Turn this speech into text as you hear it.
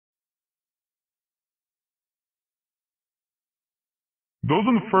Those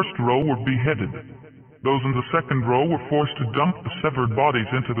in the first row were beheaded. Those in the second row were forced to dump the severed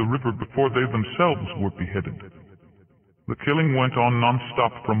bodies into the river before they themselves were beheaded. The killing went on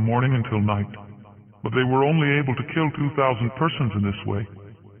non-stop from morning until night, but they were only able to kill 2,000 persons in this way.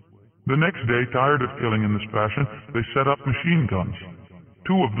 The next day, tired of killing in this fashion, they set up machine guns.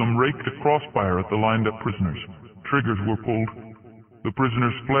 2 of them raked a crossfire at the lined-up prisoners. Triggers were pulled. The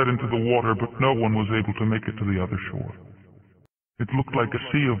prisoners fled into the water, but no one was able to make it to the other shore. It looked like a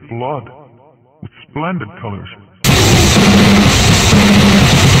sea of blood, with splendid colors.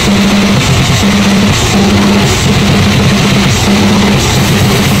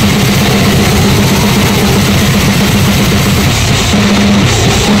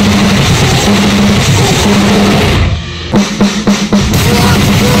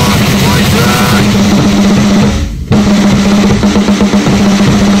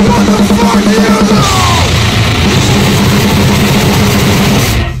 What the fuck do you know?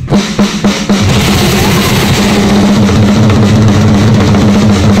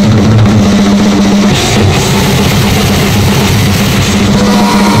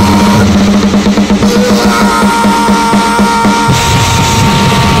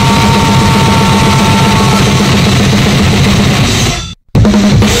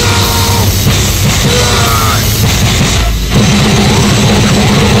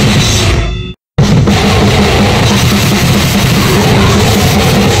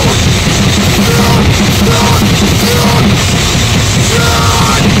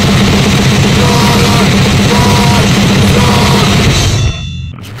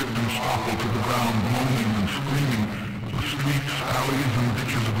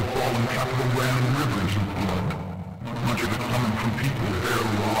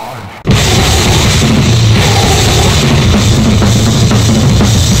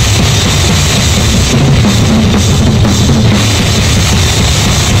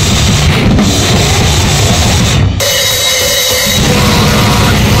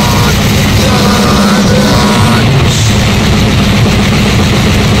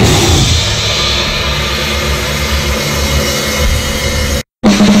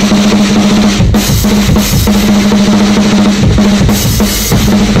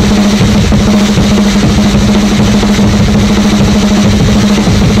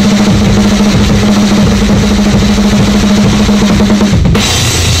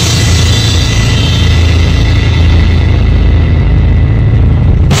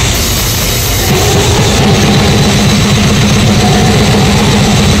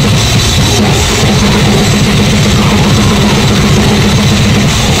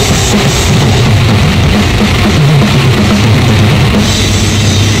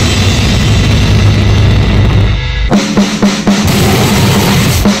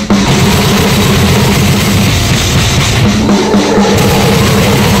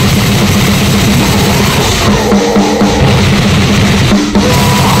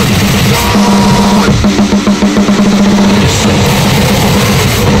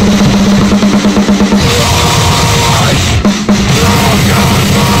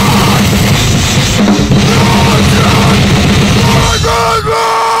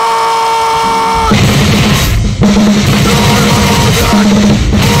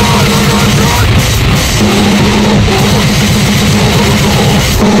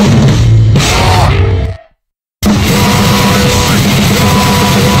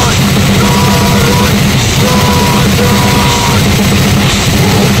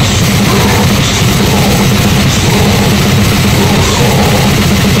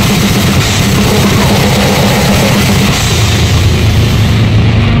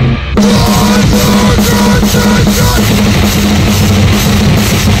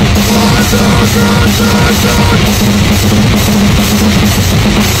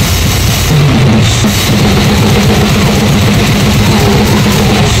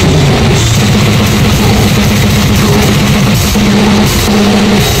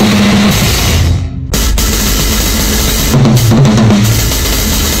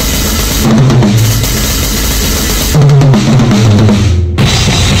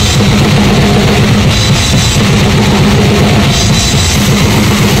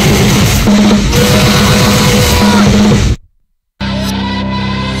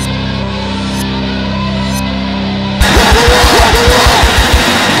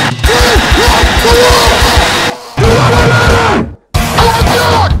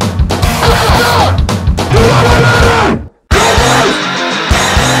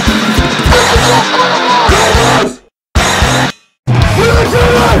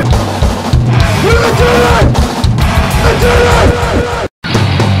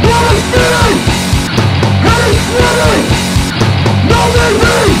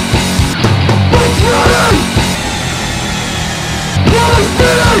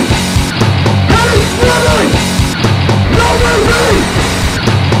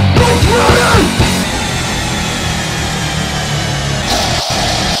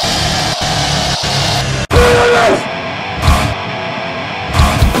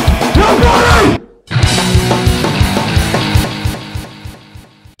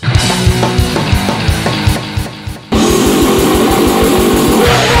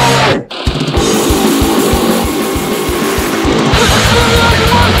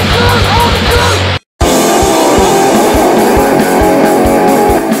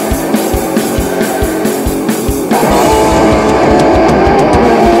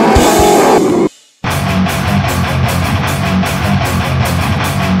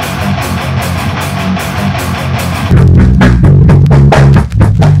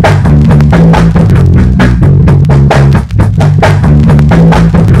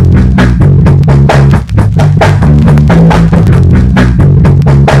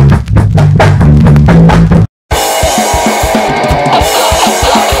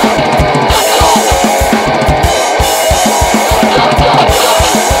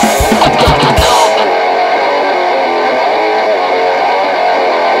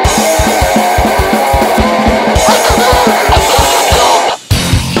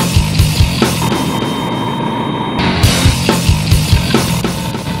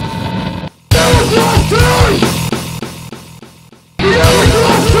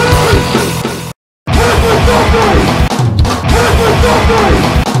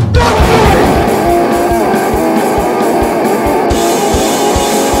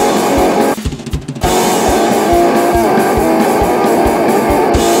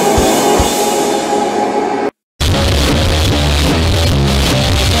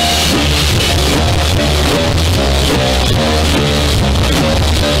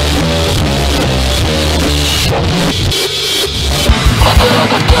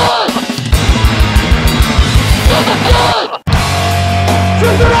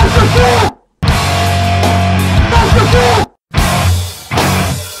 Fall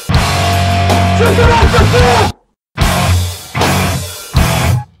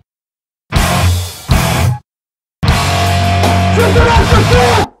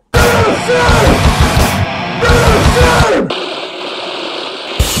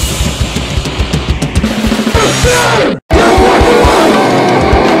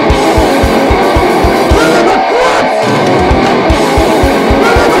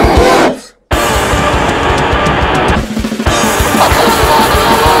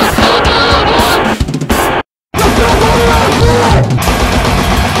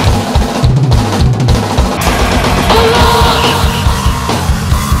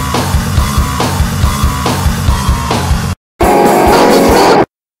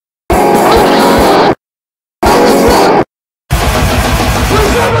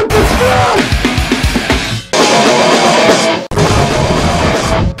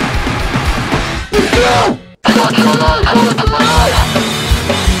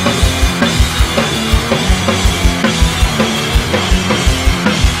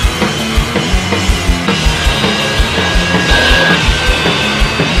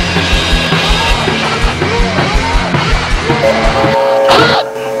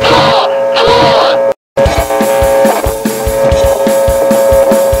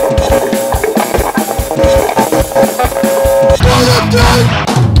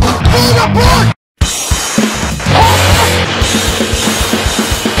apart!